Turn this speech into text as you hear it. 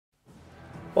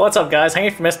What's up guys,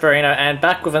 Hangy from Esperino and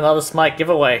back with another SMITE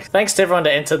giveaway. Thanks to everyone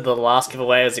that entered the last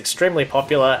giveaway, it was extremely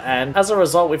popular and as a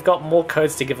result we've got more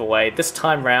codes to give away. This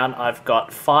time round I've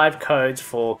got 5 codes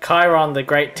for Chiron, the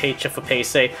great teacher for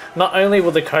PC. Not only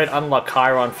will the code unlock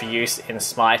Chiron for use in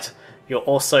SMITE, you'll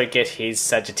also get his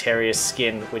Sagittarius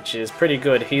skin, which is pretty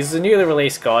good. He's the newly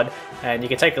released god and you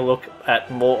can take a look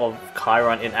at more of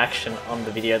Chiron in action on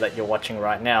the video that you're watching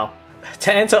right now.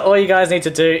 To enter, all you guys need to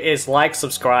do is like,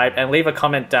 subscribe, and leave a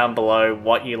comment down below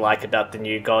what you like about the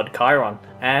new god Chiron.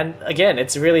 And again,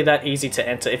 it's really that easy to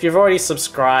enter. If you've already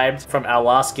subscribed from our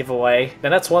last giveaway, then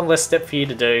that's one less step for you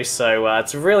to do, so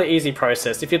it's a really easy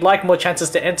process. If you'd like more chances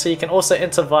to enter, you can also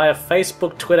enter via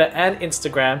Facebook, Twitter, and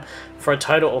Instagram for a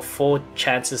total of 4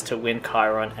 chances to win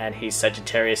Chiron and his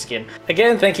Sagittarius skin.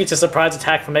 Again, thank you to Surprise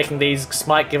Attack for making these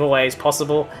SMITE giveaways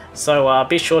possible, so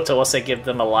be sure to also give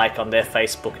them a like on their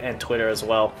Facebook and Twitter as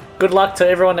well. Good luck to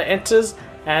everyone that enters,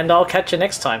 and I'll catch you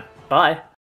next time. Bye!